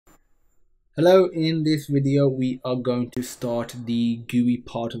Hello, in this video we are going to start the GUI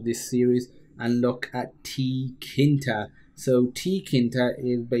part of this series and look at Tkinter. So Tkinter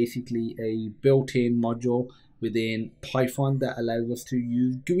is basically a built-in module within Python that allows us to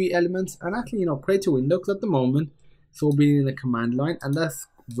use GUI elements and actually create a window, because at the moment it's all being in the command line, and that's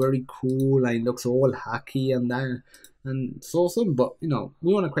very cool and it looks all hacky and that and it's awesome. But we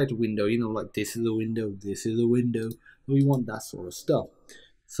want to create a window, like this is a window, this is a window. We want that sort of stuff.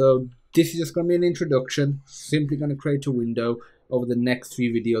 So this is just going to be an introduction, simply going to create a window. Over the next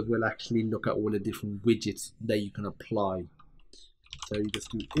few videos we'll actually look at all the different widgets that you can apply. So you just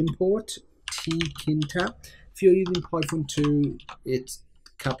do import Tkinter. If you're using Python 2 it's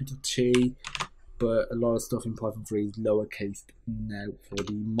capital T, but a lot of stuff in Python 3 is lowercase now for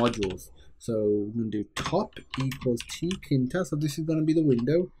the modules. So we're going to do top equals Tkinter. So this is going to be the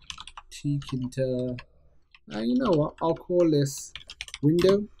window, Tkinter, and you know what, I'll call this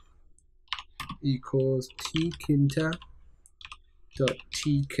window equals tkinter dot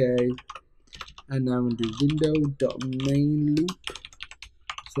tk, and now I'm going to do window dot main loop.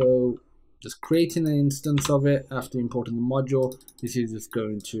 So just creating an instance of it after importing the module. This is just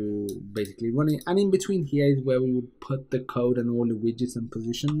going to basically run it, and in between here is where we would put the code and all the widgets and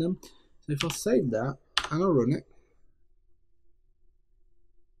position them. So if I save that and I'll run it,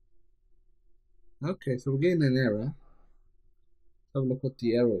 okay, so we're getting an error. Have a look what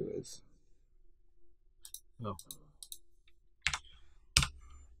the error is. Oh,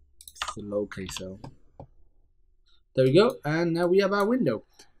 it's the lowercase cell. There we go, and now we have our window.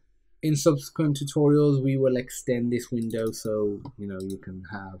 In subsequent tutorials we will extend this window, so you can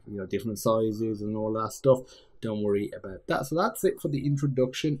have different sizes and all that stuff. Don't worry about that. So that's it for the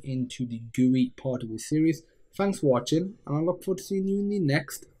introduction into the GUI part of this series. Thanks for watching, and I look forward to seeing you in the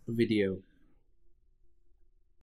next video.